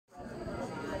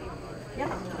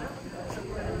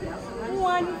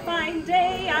One fine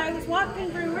day I was walking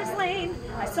Brewer's Lane.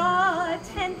 I saw a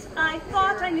tent, I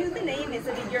thought I knew the name. Is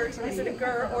it a yurt, is it a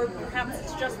gur, or perhaps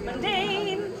it's just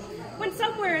mundane? When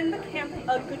somewhere in the camp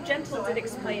a good gentle did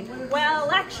explain,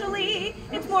 well, actually,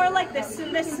 it's more like this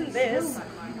and this and this.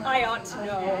 I ought to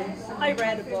know, I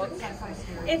read a book.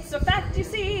 It's a fact, you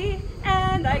see,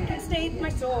 and I can state my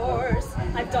source.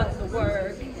 I've done the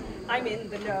work, I'm in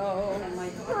the know.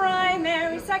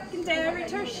 Primary, secondary,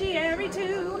 tertiary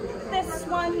too. This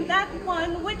one, that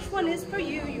one, which one is for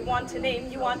you? You want a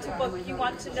name, you want a book, you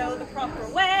want to know the proper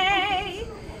way.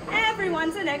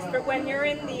 Everyone's an expert when you're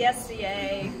in the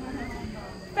SCA.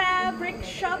 Fabric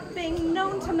shopping,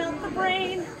 known to melt the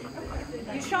brain.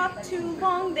 You shop too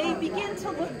long, they begin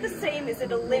to look the same. Is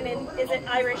it a linen? Is it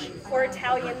Irish or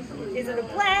Italian? Is it a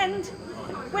blend?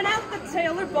 When out the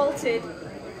tailor bolted,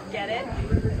 get it?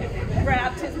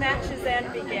 Grabbed his matches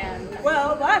and began.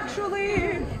 Well, actually,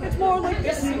 it's more like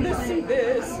this and this and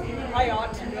this. I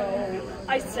ought to know,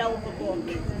 I sell the book.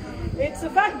 It's a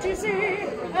fact, you see,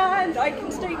 and I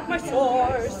can state my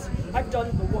source. I've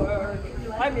done the work,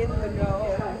 I'm in the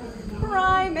know.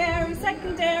 Primary,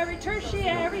 secondary,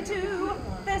 tertiary too.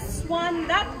 This one,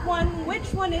 that one,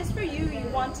 which one is for you? You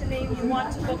want a name, you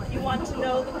want a book, you want to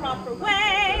know the proper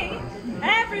way.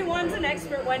 Everyone's an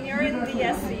expert when you're in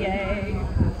the SCA.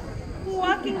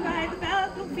 Walking by the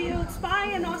battlefield, spy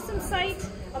an awesome sight.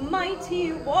 A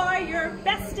mighty warrior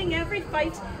besting every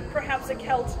fight. Perhaps a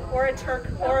Celt or a Turk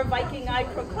or a Viking I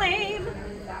proclaim.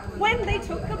 When they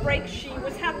took a break, she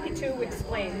was happy to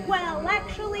explain. Well,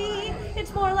 actually,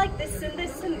 it's more like this and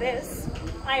this and this.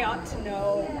 I ought to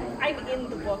know, I'm in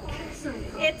the book.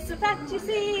 It's a fact, you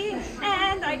see,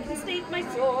 and I can state my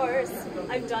source.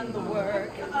 I've done the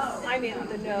work, I'm in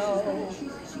the know.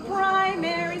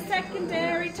 Primary,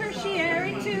 secondary,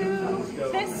 tertiary too.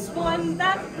 This one,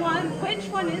 that one, which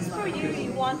one is for you?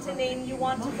 You want a name, you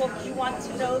want a book, you want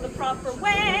to know the proper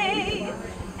way.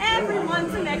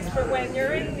 Everyone's an expert when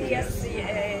you're in the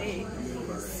SCA.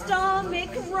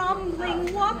 Stomach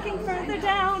rumbling, walking further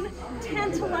down.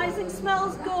 Tantalizing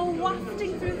smells go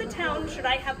wafting through the town. Should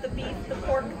I have the beef, the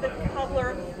pork, the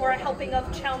cobbler, or a helping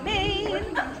of chow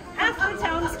mein? Half the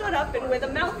town stood up and with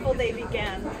a mouthful they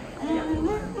began.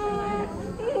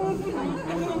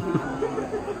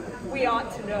 We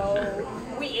ought to know,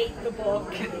 we ate the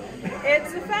book.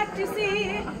 It's a fact, you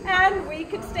see, and we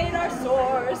can state our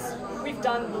source. We've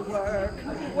done the work,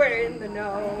 we're in the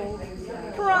know.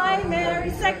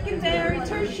 Primary, secondary,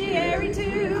 tertiary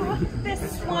too.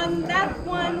 This one, that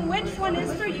one, which one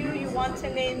is for you? You want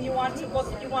a name, you want a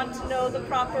book, you want to know the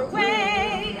proper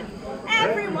way.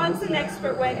 Everyone's an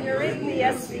expert when you're in the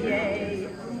SCA.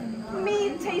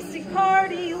 Mead tasting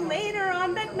party later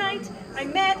on that night. I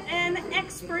met an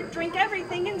expert, drink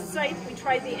everything in sight. We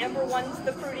tried the amber ones,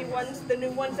 the fruity ones, the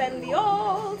new ones, and the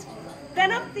old.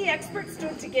 Then up the expert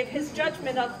stood to give his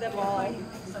judgment of them all.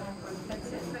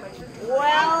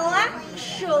 Well,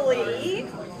 actually,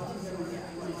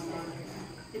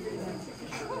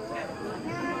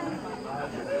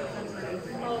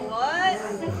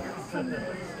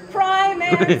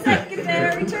 primary,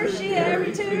 secondary,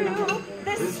 tertiary too.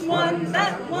 This one,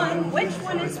 that one, which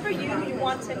one is for you? You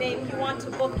want a name, you want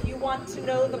a book, you want to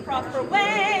know the proper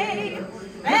way.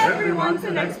 Everyone's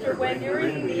an expert when you're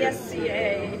in the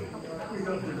SCA.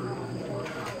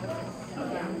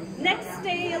 Next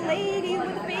day, a lady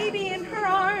with a baby in her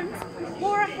arms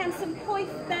wore a handsome coif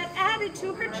that added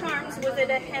to her charms. Was it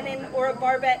a hennin or a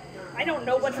barbette? I don't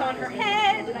know what's on her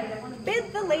head.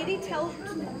 Bid the lady tell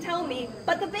me,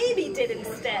 but the baby did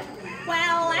instead.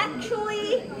 Well,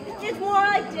 actually, it's more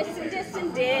like this and this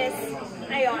and this.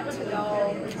 I ought to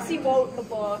know. She wrote the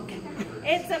book.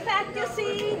 It's a fact, you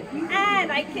see,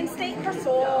 and I can state her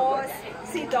source.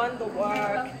 She done the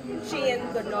work. She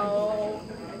in the know.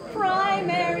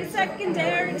 Primary,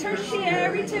 secondary,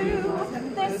 tertiary too.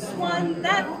 This one,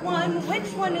 that one,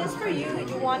 which one is for you?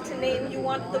 You want a name, you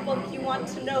want the book, you want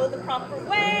to know the proper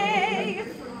way.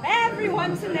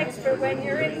 Everyone's an expert when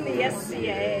you're in the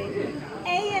SCA.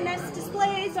 A&S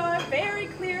displays are very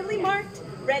clearly marked.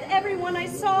 Read every one I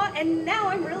saw, and now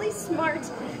I'm really smart.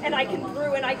 And I can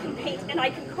brew, and I can paint, and I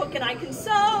can cook, and I can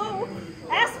sew.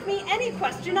 Ask me any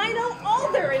question, I know all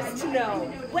there is to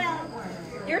know. Well,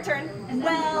 your turn.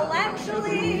 Well,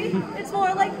 actually, it's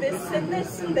more like this and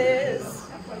this and this.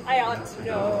 I ought to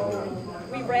know.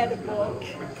 We read a book.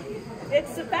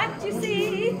 It's a fact, you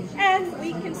see, and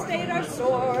we can state our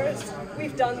source.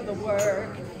 We've done the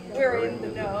work. We're in the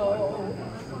know.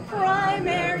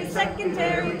 primary,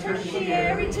 secondary,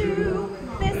 tertiary too.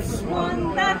 This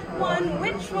one, that one,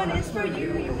 which one is for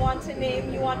you? You want a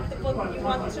name, you want the book, you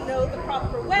want to know the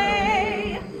proper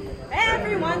way.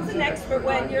 Everyone's an expert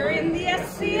when you're in the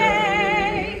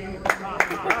SCA.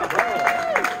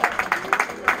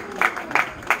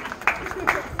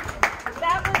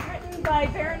 That was written by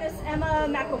Baroness Emma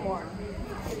Makilmone.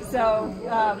 So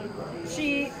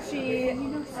she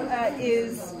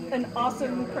is an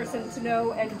awesome person to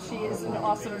know, and she is an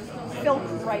awesome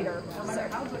filth writer. So.